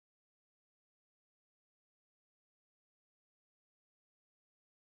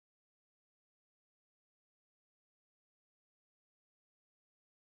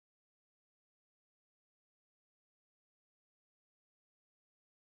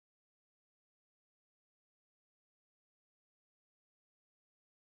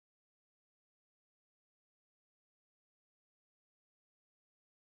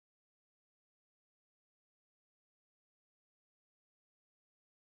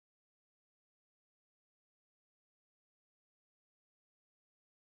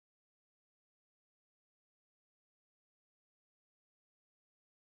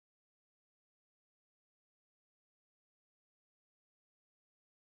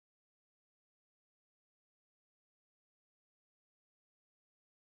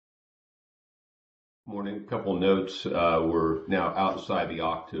Morning. A couple notes. We're now outside the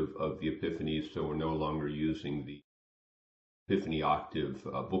octave of the Epiphany, so we're no longer using the Epiphany octave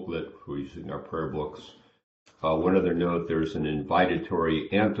booklet. We're using our prayer books. One other note, there's an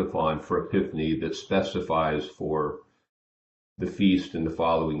invitatory antiphon for Epiphany that specifies for the feast in the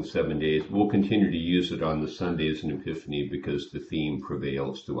following 7 days. We'll continue to use it on the Sundays in Epiphany because the theme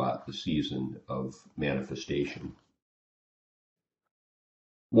prevails throughout the season of manifestation.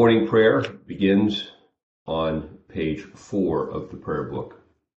 Morning prayer begins on page 4 of the prayer book.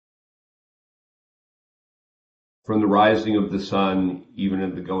 From the rising of the sun, even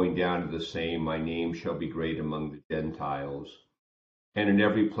in the going down of the same, my name shall be great among the Gentiles. And in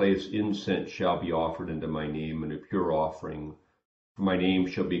every place incense shall be offered unto my name, and a pure offering. For my name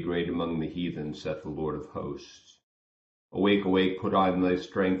shall be great among the heathen, saith the Lord of hosts. Awake, awake, put on thy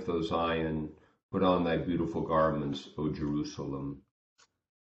strength, O Zion. Put on thy beautiful garments, O Jerusalem.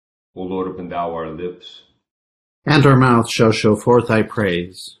 O Lord, open thou our lips, and our mouth shall show forth thy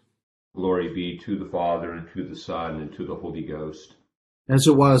praise. Glory be to the Father, and to the Son, and to the Holy Ghost. As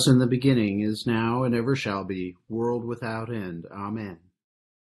it was in the beginning, is now, and ever shall be, world without end. Amen.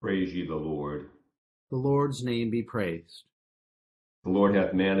 Praise ye the Lord. The Lord's name be praised. The Lord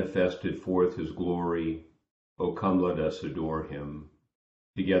hath manifested forth his glory. O come, let us adore him.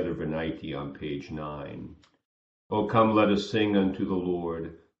 Together Venite on page 9. O come, let us sing unto the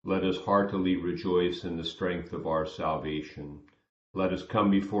Lord. Let us heartily rejoice in the strength of our salvation. Let us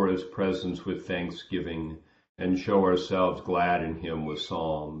come before his presence with thanksgiving, and show ourselves glad in him with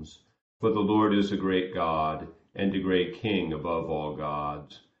psalms. For the Lord is a great God, and a great King above all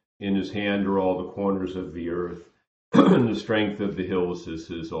gods. In his hand are all the corners of the earth, and the strength of the hills is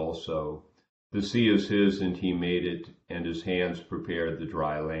his also. The sea is his, and he made it, and his hands prepared the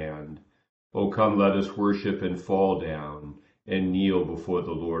dry land. O come, let us worship and fall down, and kneel before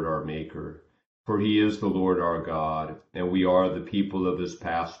the Lord our Maker. For he is the Lord our God, and we are the people of his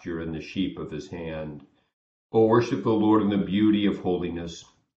pasture and the sheep of his hand. O worship the Lord in the beauty of holiness.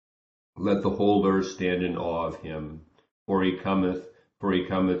 Let the whole earth stand in awe of him. For he cometh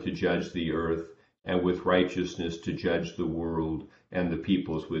to judge the earth, and with righteousness to judge the world, and the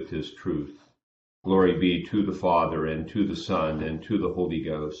peoples with his truth. Glory be to the Father, and to the Son, and to the Holy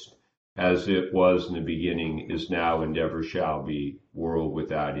Ghost, as it was in the beginning, is now, and ever shall be, world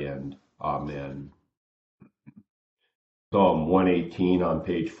without end. Amen. Psalm 118 on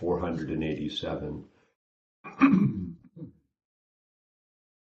page 487.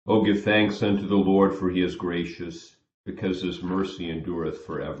 O give thanks unto the Lord, for he is gracious, because his mercy endureth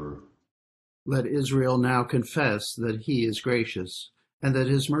forever. Let Israel now confess that he is gracious, and that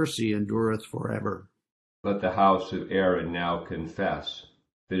his mercy endureth forever. Let the house of Aaron now confess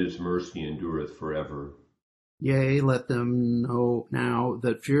that his mercy endureth forever. Yea, let them know now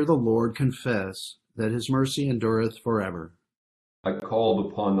that fear the Lord confess that his mercy endureth forever. I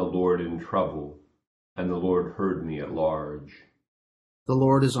called upon the Lord in trouble, and the Lord heard me at large. The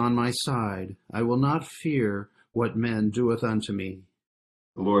Lord is on my side. I will not fear what men doeth unto me.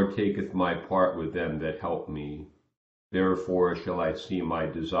 The Lord taketh my part with them that help me. Therefore shall I see my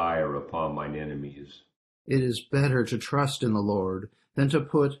desire upon mine enemies. It is better to trust in the Lord than to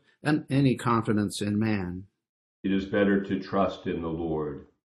put any confidence in man. It is better to trust in the Lord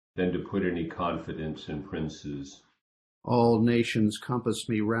than to put any confidence in princes. All nations compass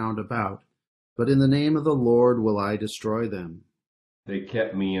me round about, but in the name of the Lord will I destroy them. They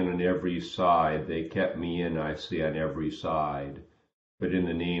kept me in on every side. They kept me in, I say, on every side. But in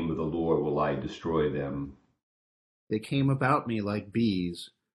the name of the Lord will I destroy them. They came about me like bees,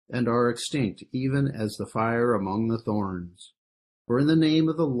 and are extinct, even as the fire among the thorns. For in the name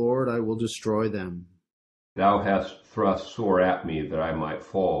of the Lord I will destroy them. Thou hast thrust sore at me that I might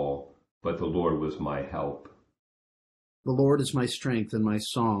fall, but the Lord was my help. The Lord is my strength and my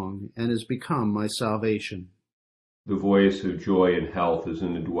song, and is become my salvation. The voice of joy and health is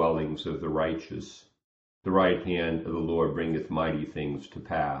in the dwellings of the righteous. The right hand of the Lord bringeth mighty things to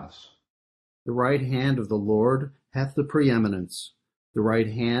pass. The right hand of the Lord hath the preeminence. The right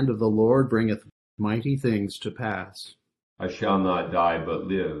hand of the Lord bringeth mighty things to pass. I shall not die but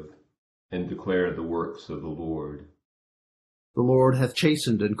live, and declare the works of the Lord. The Lord hath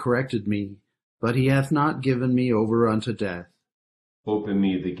chastened and corrected me, but he hath not given me over unto death. Open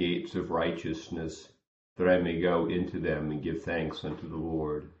me the gates of righteousness, that I may go into them and give thanks unto the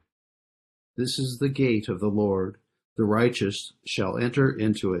Lord. This is the gate of the Lord. The righteous shall enter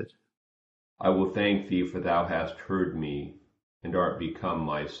into it. I will thank thee, for thou hast heard me, and art become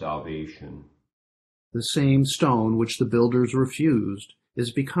my salvation. The same stone which the builders refused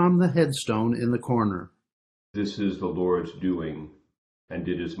is become the headstone in the corner. This is the Lord's doing. and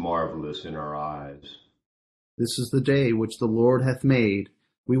it is marvelous in our eyes. This is the day which the Lord hath made.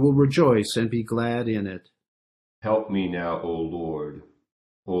 We will rejoice and be glad in it. Help me now, O Lord.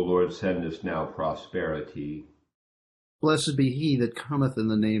 O Lord, send us now prosperity. Blessed be he that cometh in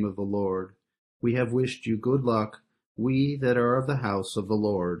the name of the Lord. We have wished you good luck, we that are of the house of the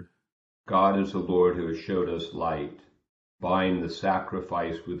Lord. God is the Lord who has showed us light. Bind the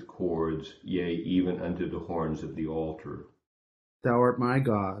sacrifice with cords, yea, even unto the horns of the altar. Thou art my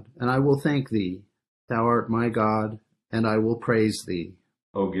God, and I will thank thee. Thou art my God, and I will praise thee.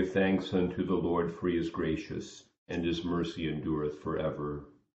 O give thanks unto the Lord, for he is gracious, and his mercy endureth forever.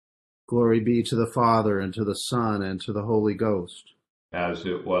 Glory be to the Father, and to the Son, and to the Holy Ghost. As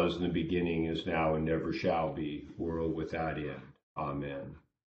it was in the beginning, is now, and never shall be, world without end. Amen.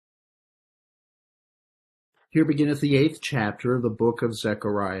 Here beginneth the 8th chapter of the book of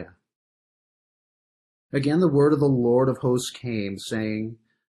Zechariah. Again the word of the Lord of hosts came, saying,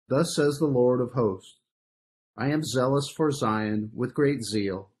 Thus says the Lord of hosts, I am zealous for Zion with great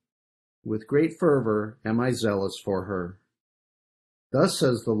zeal. With great fervor am I zealous for her. Thus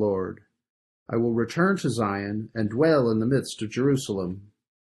says the Lord, I will return to Zion and dwell in the midst of Jerusalem.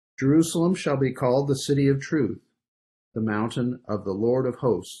 Jerusalem shall be called the city of truth, the mountain of the Lord of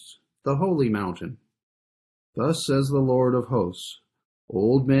hosts, the holy mountain. Thus says the Lord of hosts,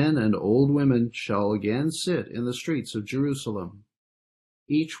 Old men and old women shall again sit in the streets of Jerusalem,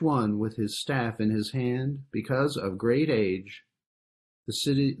 each one with his staff in his hand, because of great age.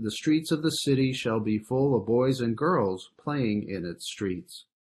 The streets of the city shall be full of boys and girls playing in its streets.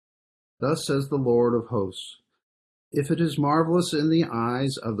 Thus says the Lord of hosts, If it is marvelous in the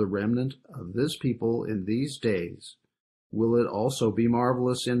eyes of the remnant of this people in these days, will it also be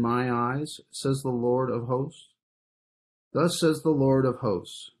marvelous in my eyes, says the Lord of hosts? Thus says the Lord of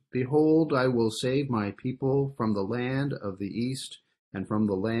hosts, Behold, I will save my people from the land of the east and from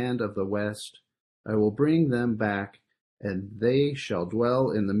the land of the west. I will bring them back, and they shall dwell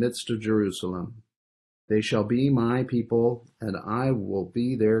in the midst of Jerusalem. They shall be my people, and I will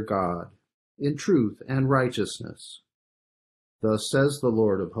be their God, in truth and righteousness. Thus says the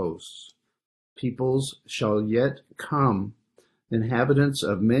Lord of hosts, Peoples shall yet come, inhabitants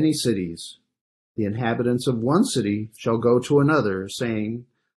of many cities. The inhabitants of one city shall go to another, saying,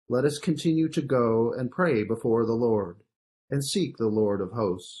 Let us continue to go and pray before the Lord, and seek the Lord of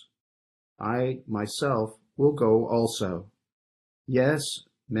hosts. I myself will go also. Yes,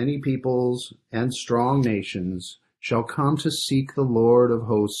 many peoples and strong nations shall come to seek the Lord of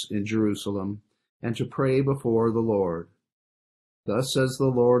hosts in Jerusalem, and to pray before the Lord. Thus says the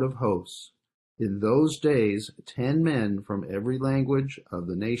Lord of hosts, In those days 10 men from every language of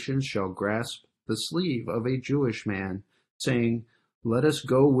the nations shall grasp the sleeve of a Jewish man, saying, Let us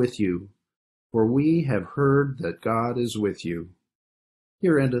go with you, for we have heard that God is with you.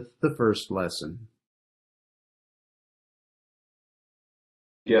 Here endeth the first lesson.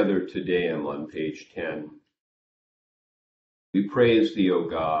 Together today I'm on page 10. We praise thee, O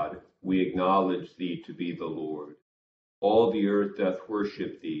God, we acknowledge thee to be the Lord. All the earth doth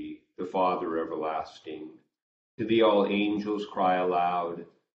worship thee, the Father everlasting. To thee all angels cry aloud,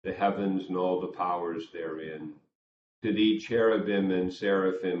 the heavens and all the powers therein. To thee cherubim and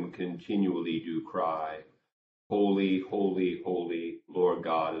seraphim continually do cry, Holy, holy, holy, Lord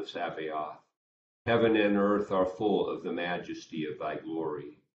God of Sabaoth. Heaven and earth are full of the majesty of thy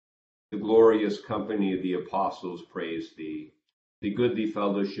glory. The glorious company of the apostles praise thee. The goodly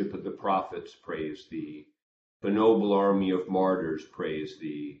fellowship of the prophets praise thee. The noble army of martyrs praise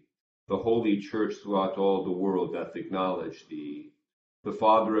thee. The holy church throughout all the world doth acknowledge thee. The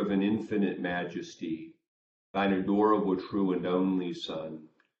Father of an infinite majesty, thine adorable true and only Son,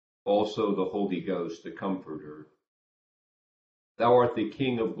 also the Holy Ghost, the Comforter. Thou art the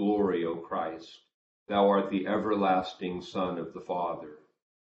King of glory, O Christ. Thou art the everlasting Son of the Father.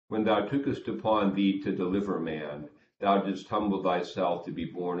 When thou tookest upon thee to deliver man, thou didst humble thyself to be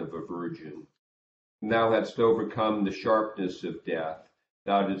born of a virgin. When thou hadst overcome the sharpness of death,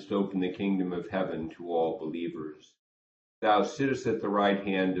 thou didst open the kingdom of heaven to all believers. Thou sittest at the right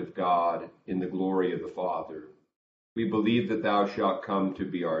hand of God in the glory of the Father. We believe that thou shalt come to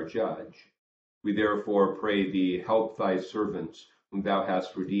be our judge. We therefore pray thee, help thy servants whom thou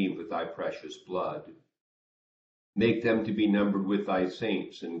hast redeemed with thy precious blood. Make them to be numbered with thy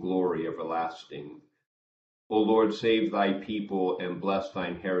saints in glory everlasting. O Lord, save thy people and bless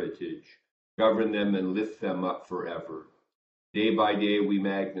thine heritage. Govern them and lift them up forever. Day by day we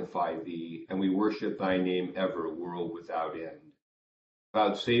magnify thee, and we worship thy name ever, world without end.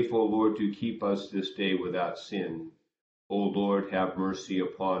 Vouchsafe, O Lord, to keep us this day without sin. O Lord, have mercy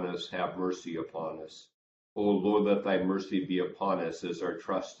upon us, have mercy upon us. O Lord, let thy mercy be upon us as our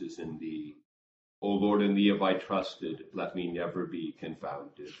trust is in thee. O Lord, in thee have I trusted, let me never be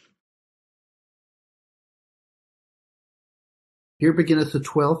confounded. Here beginneth the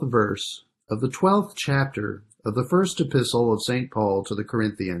 12th verse of the 12th chapter of the first epistle of St. Paul to the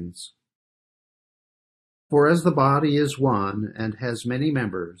Corinthians. For as the body is one and has many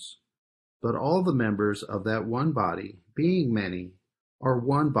members, but all the members of that one body, being many, are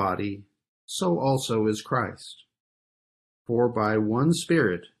one body, so also is Christ. For by one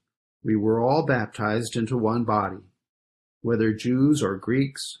Spirit we were all baptized into one body, whether Jews or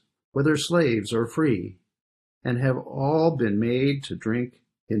Greeks, whether slaves or free, and have all been made to drink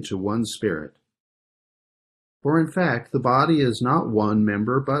into one Spirit. For in fact, the body is not one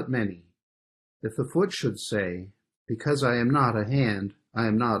member, but many. If the foot should say, because I am not a hand, I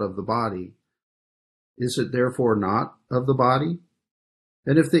am not of the body, is it therefore not of the body?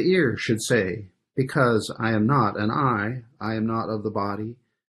 And if the ear should say, because I am not an eye, I am not of the body,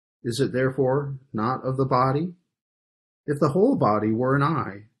 is it therefore not of the body? If the whole body were an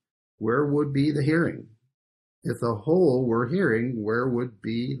eye, where would be the hearing? If the whole were hearing, where would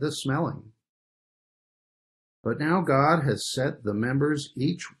be the smelling? But now God has set the members,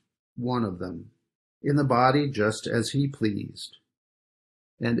 each one of them, in the body just as he pleased.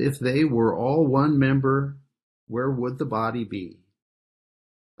 And if they were all one member, where would the body be?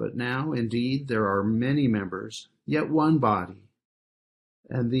 But now, indeed, there are many members, yet one body.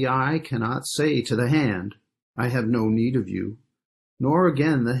 And the eye cannot say to the hand, I have no need of you, nor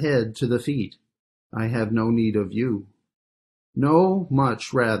again the head to the feet, I have no need of you. No,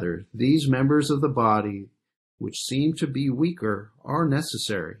 much rather, these members of the body, which seem to be weaker, are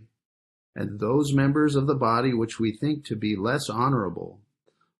necessary, and those members of the body which we think to be less honorable,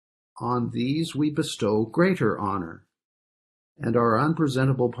 on these we bestow greater honor, and our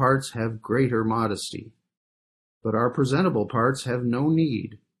unpresentable parts have greater modesty. But our presentable parts have no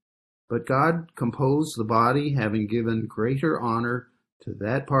need. But God composed the body, having given greater honor to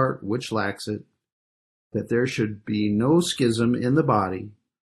that part which lacks it, that there should be no schism in the body,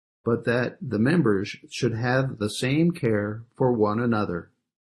 but that the members should have the same care for one another.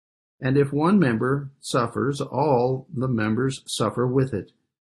 And if one member suffers, all the members suffer with it.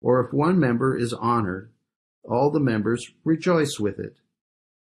 Or if one member is honored, all the members rejoice with it.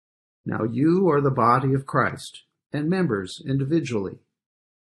 Now you are the body of Christ, and members individually.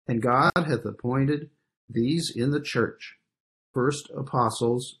 And God hath appointed these in the church, first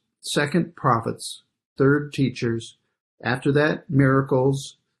apostles, second prophets, third teachers, after that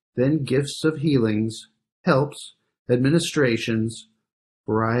miracles, then gifts of healings, helps, administrations,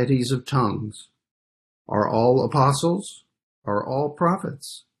 varieties of tongues. Are all apostles? Are all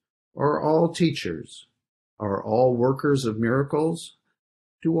prophets? Are all teachers? Are all workers of miracles?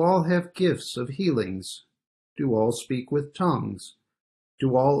 Do all have gifts of healings? Do all speak with tongues?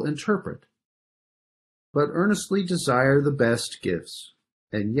 Do all interpret? But earnestly desire the best gifts,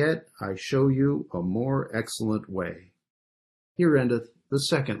 and yet I show you a more excellent way. Here endeth the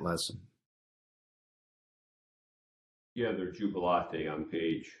second lesson. Together, Jubilate on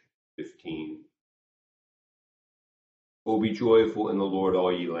page 15. O be joyful in the Lord,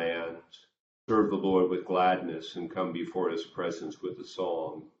 all ye lands. Serve the Lord with gladness, and come before his presence with a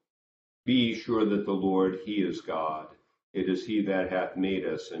song. Be ye sure that the Lord, he is God. It is he that hath made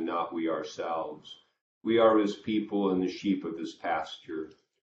us, and not we ourselves. We are his people, and the sheep of his pasture.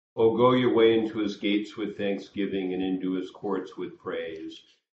 O go your way into his gates with thanksgiving, and into his courts with praise.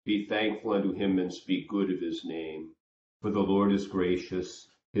 Be thankful unto him, and speak good of his name. For the Lord is gracious,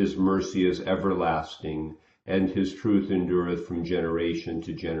 his mercy is everlasting, and his truth endureth from generation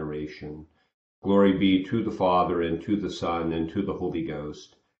to generation. Glory be to the Father, and to the Son, and to the Holy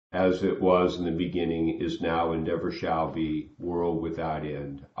Ghost, as it was in the beginning, is now, and ever shall be, world without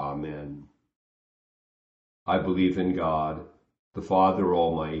end. Amen. I believe in God, the Father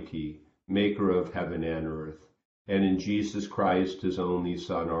Almighty, maker of heaven and earth, and in Jesus Christ, his only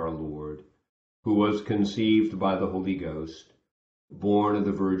Son, our Lord, who was conceived by the Holy Ghost, born of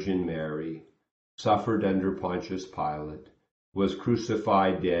the Virgin Mary, suffered under Pontius Pilate, was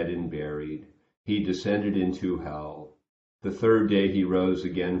crucified, dead, and buried. He descended into hell. The third day he rose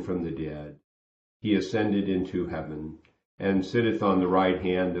again from the dead. He ascended into heaven, and sitteth on the right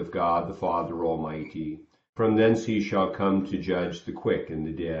hand of God the Father Almighty. From thence he shall come to judge the quick and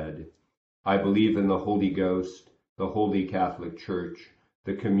the dead. I believe in the Holy Ghost, the Holy Catholic Church,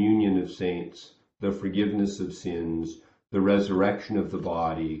 the communion of saints, the forgiveness of sins, the resurrection of the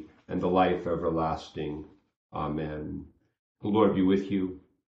body, and the life everlasting. Amen. The Lord be with you.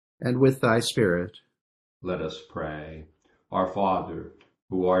 And with thy spirit. Let us pray. Our Father,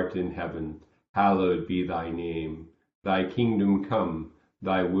 who art in heaven, hallowed be thy name. Thy kingdom come,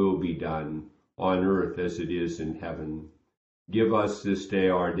 thy will be done, on earth as it is in heaven. Give us this day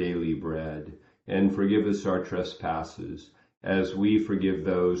our daily bread, and forgive us our trespasses, as we forgive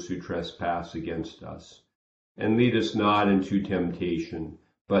those who trespass against us. And lead us not into temptation,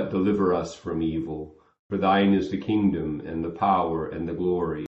 but deliver us from evil. For thine is the kingdom, and the power, and the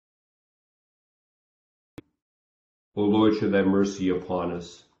glory. O Lord, show thy mercy upon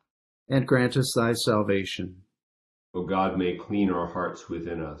us. And grant us thy salvation. O God, may clean our hearts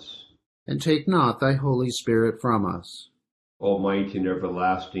within us. And take not thy Holy Spirit from us. Almighty and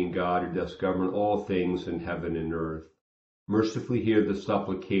everlasting God, who dost govern all things in heaven and earth, mercifully hear the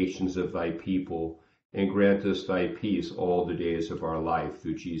supplications of thy people, and grant us thy peace all the days of our life,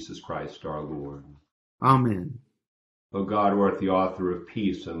 through Jesus Christ our Lord. Amen. O God, who art the author of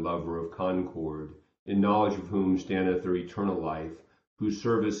peace and lover of concord, in knowledge of whom standeth our eternal life, whose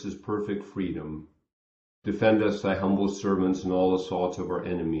service is perfect freedom, defend us, thy humble servants, in all assaults of our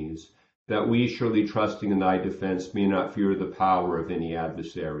enemies, that we, surely trusting in thy defense, may not fear the power of any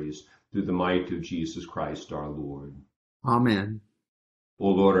adversaries, through the might of Jesus Christ our Lord. Amen. O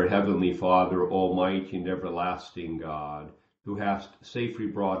Lord, our heavenly Father, almighty and everlasting God, who hast safely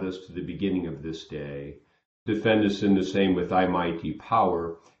brought us to the beginning of this day, defend us in the same with thy mighty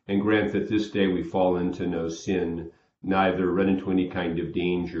power, and grant that this day we fall into no sin, neither run into any kind of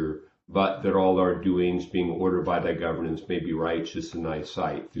danger, but that all our doings, being ordered by thy governance, may be righteous in thy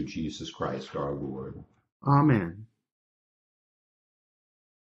sight, through Jesus Christ our Lord. Amen.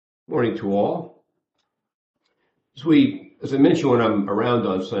 Morning to all. As I mentioned when I'm around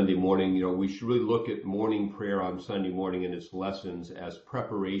on Sunday morning, we should really look at morning prayer on Sunday morning and its lessons as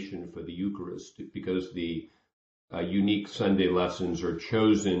preparation for the Eucharist, because the unique Sunday lessons are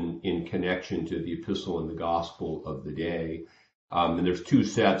chosen in connection to the epistle and the gospel of the day. And there's two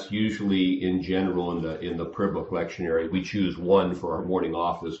sets, usually in general in the prayer book lectionary. We choose one for our morning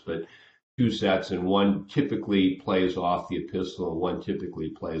office, but two sets, and one typically plays off the epistle and one typically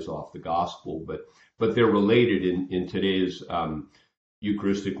plays off the gospel. But they're related in today's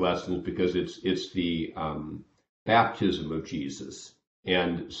Eucharistic lessons, because it's the baptism of Jesus.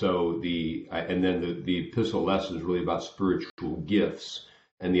 And so the epistle lesson is really about spiritual gifts,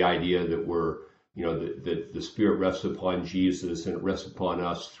 and the idea that that the Spirit rests upon Jesus and it rests upon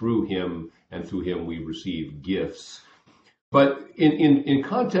us through him, and through him we receive gifts. But in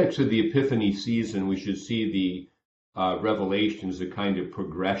context of the Epiphany season, we should see the revelation as a kind of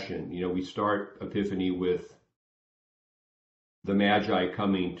progression. We start Epiphany with the Magi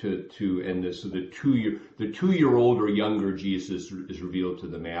coming so the 2-year-old or younger Jesus is revealed to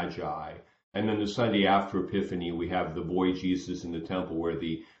the Magi. And then the Sunday after Epiphany, we have the boy Jesus in the temple, where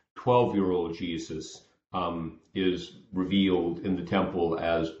the 12-year-old Jesus is revealed in the temple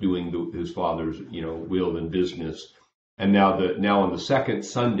as doing his Father's will and business. And now on the second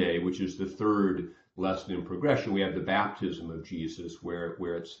Sunday, which is the third lesson in progression, we have the baptism of Jesus, where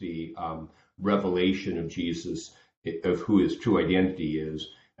it's the revelation of Jesus, of who his true identity is.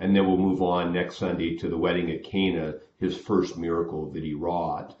 And then we'll move on next Sunday to the wedding at Cana, his first miracle that he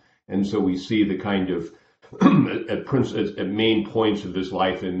wrought. And so we see the kind of at main points of his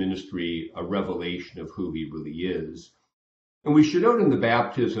life and ministry, a revelation of who he really is. And we should note in the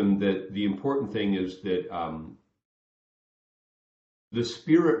baptism that the important thing is that the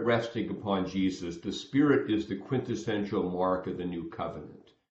Spirit resting upon Jesus, the Spirit is the quintessential mark of the new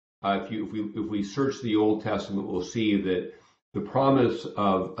covenant. If we search the Old Testament, we'll see that the promise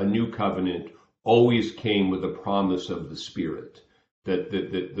of a new covenant always came with a promise of the Spirit.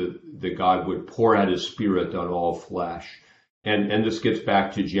 That God would pour out his Spirit on all flesh. And this gets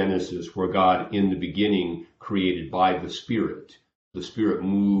back to Genesis, where God in the beginning created by the Spirit. The Spirit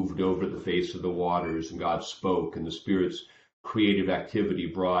moved over the face of the waters, and God spoke, and the Spirit's creative activity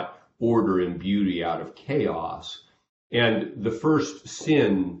brought order and beauty out of chaos. And the first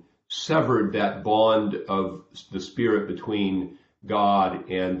sin severed that bond of the Spirit between God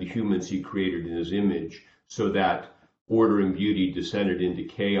and the humans he created in his image, so that order and beauty descended into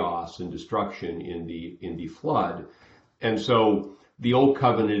chaos and destruction in the flood. And so the old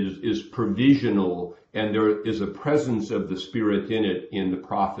covenant is provisional, and there is a presence of the Spirit in it in the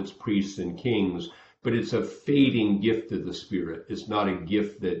prophets, priests, and kings, but it's a fading gift of the Spirit. It's not a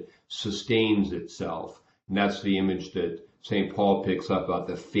gift that sustains itself. And that's the image that St. Paul picks up about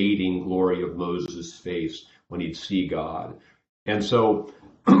the fading glory of Moses' face when he'd see God. And so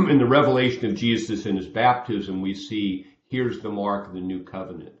in the revelation of Jesus in his baptism, we see here's the mark of the new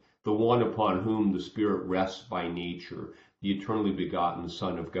covenant, the one upon whom the Spirit rests by nature, the eternally begotten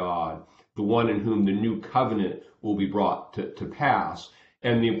Son of God, the one in whom the new covenant will be brought to pass.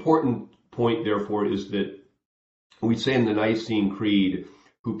 And the important point, therefore, is that we say in the Nicene Creed,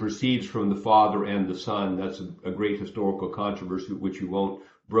 who proceeds from the Father and the Son. That's a great historical controversy, which we won't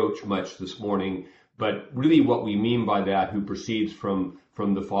broach much this morning. But really what we mean by that, who proceeds from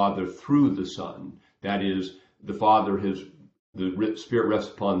the Father through the Son. That is, the Father the Spirit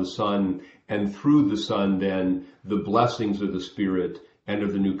rests upon the Son, and through the Son, then, the blessings of the Spirit and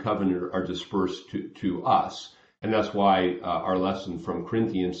of the new covenant are dispersed to us. And that's why our lesson from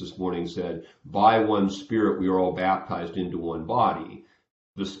Corinthians this morning said, by one Spirit we are all baptized into one body.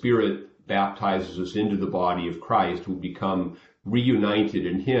 The Spirit baptizes us into the body of Christ. We become reunited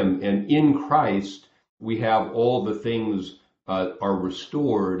in Him. And in Christ, we have all the things are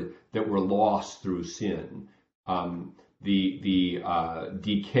restored that were lost through sin. The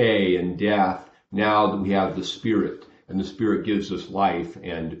decay and death, now that we have the Spirit, and the Spirit gives us life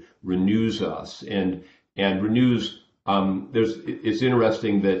and renews us and renews. It's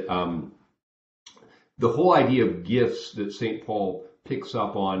interesting that the whole idea of gifts that St. Paul picks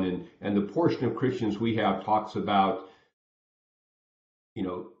up on, and the portion of Christians we have talks about,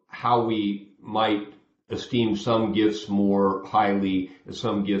 how we might esteem some gifts more highly and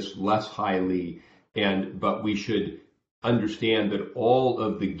some gifts less highly, but we should understand that all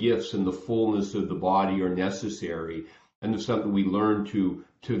of the gifts and the fullness of the body are necessary, and it's something we learn to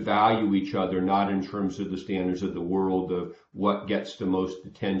value each other, not in terms of the standards of the world of what gets the most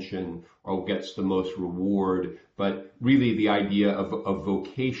attention or gets the most reward, but really the idea of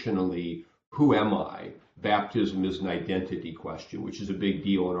vocationally, who am I? Baptism is an identity question, which is a big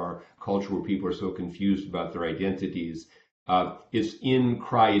deal in our culture where people are so confused about their identities. It's in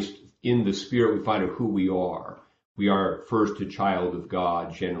Christ, in the Spirit, we find out who we are. We are first a child of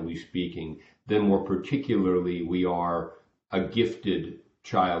God, generally speaking. Then more particularly, we are a gifted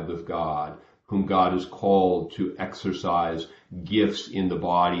child of God, whom God has called to exercise gifts in the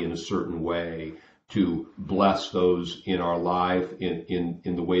body in a certain way, to bless those in our life in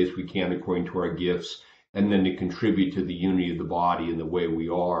the ways we can according to our gifts, and then to contribute to the unity of the body in the way we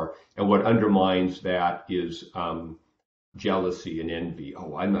are. And what undermines that is jealousy and envy.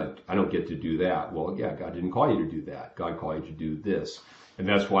 Oh, I don't get to do that. Well, yeah, God didn't call you to do that. God called you to do this. And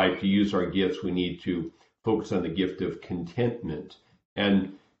that's why to use our gifts, we need to focus on the gift of contentment.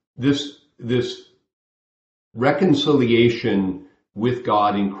 And this reconciliation with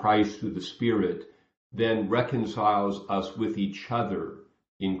God in Christ through the Spirit then reconciles us with each other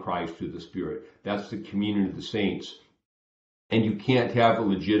in Christ through the Spirit. That's the communion of the saints. And you can't have a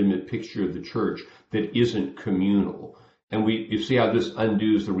legitimate picture of the church that isn't communal. And you see how this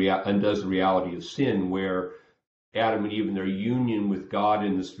undoes the reality of sin, where Adam and Eve in their union with God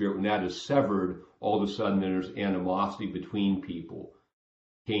in the Spirit, when that is severed, all of a sudden there's animosity between people.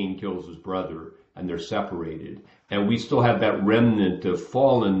 Cain kills his brother, and they're separated. And we still have that remnant of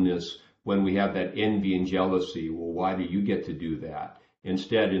fallenness when we have that envy and jealousy. Well, why do you get to do that?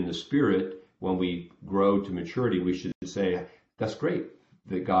 Instead, in the Spirit, when we grow to maturity, we should say, that's great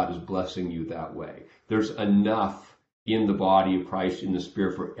that God is blessing you that way. There's enough in the body of Christ, in the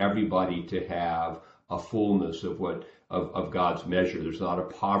Spirit, for everybody to have a fullness of God's measure. There's not a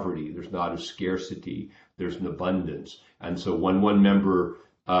poverty, there's not a scarcity, there's an abundance. And so when one member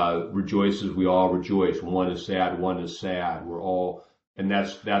rejoices, we all rejoice. When one is sad, one is sad. We're all, and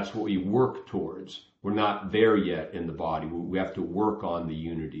that's what we work towards. We're not there yet in the body. We have to work on the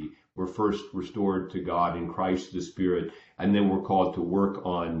unity. We're first restored to God in Christ the Spirit, and then we're called to work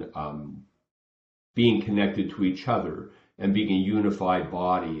on being connected to each other and being a unified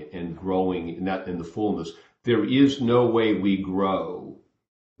body and growing in the fullness. There is no way we grow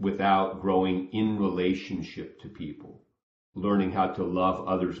without growing in relationship to people, learning how to love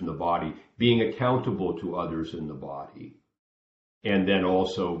others in the body, being accountable to others in the body, and then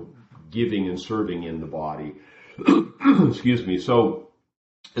also giving and serving in the body. Excuse me. So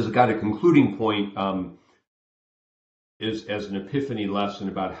as a kind of concluding point, is as an epiphany lesson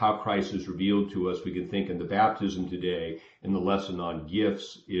about how Christ is revealed to us, we can think in the baptism today, and the lesson on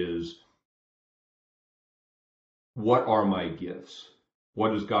gifts is, what are my gifts?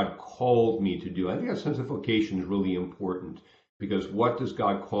 What has God called me to do? I think that sense of vocation is really important, because what does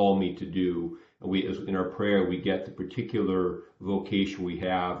God call me to do? And in our prayer, we get the particular vocation we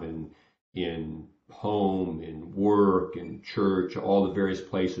have in home, in work, in church, all the various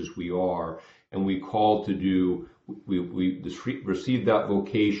places we are, and we call to do. We receive that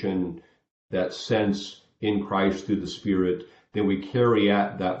vocation, that sense in Christ through the Spirit. Then we carry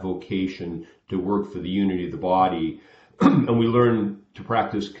out that vocation to work for the unity of the body. And we learn to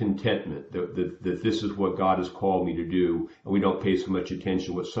practice contentment, that this is what God has called me to do. And we don't pay so much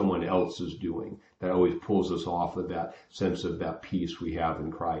attention to what someone else is doing. That always pulls us off of that sense of that peace we have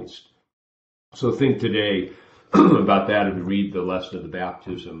in Christ. So think today about that. If you read the lesson of the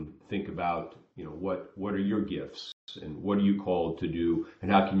baptism, think about, what are your gifts and what are you called to do,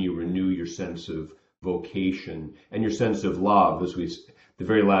 and how can you renew your sense of vocation and your sense of love. As the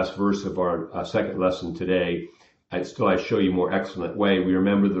very last verse of our second lesson today, I show you more excellent way. We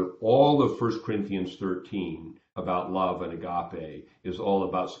remember that all of 1 Corinthians 13 about love and agape is all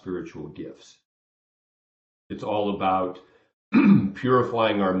about spiritual gifts. It's all about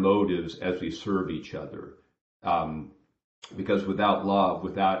purifying our motives as we serve each other. Because without love,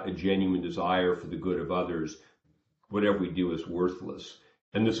 without a genuine desire for the good of others, whatever we do is worthless.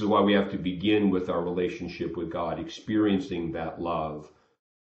 And this is why we have to begin with our relationship with God, experiencing that love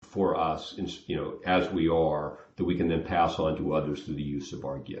for us, as we are, that we can then pass on to others through the use of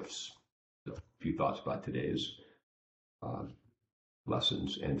our gifts. So, a few thoughts about today's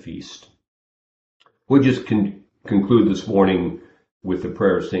lessons and feast. We'll just conclude this morning with the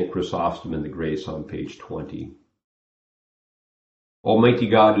prayer of St. Chrysostom in the Grace on page 20. Almighty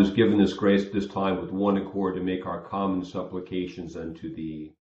God, who has given us grace at this time with one accord to make our common supplications unto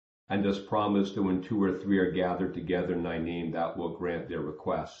thee, and hast promised that when 2 or 3 are gathered together in thy name, thou wilt grant their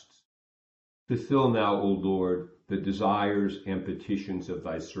requests. Fulfill now, O Lord, the desires and petitions of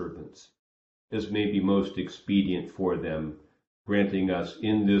thy servants, as may be most expedient for them, granting us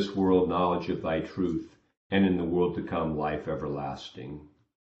in this world knowledge of thy truth, and in the world to come life everlasting.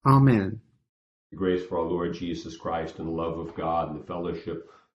 Amen. The grace for our Lord Jesus Christ and the love of God and the fellowship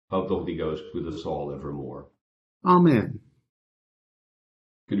of the Holy Ghost with us all evermore. Amen.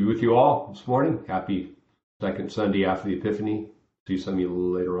 Good to be with you all this morning. Happy second Sunday after the Epiphany. See some of you a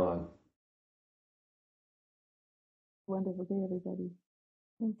little later on. Wonderful day, everybody.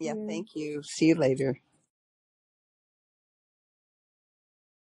 Thank you. See you later.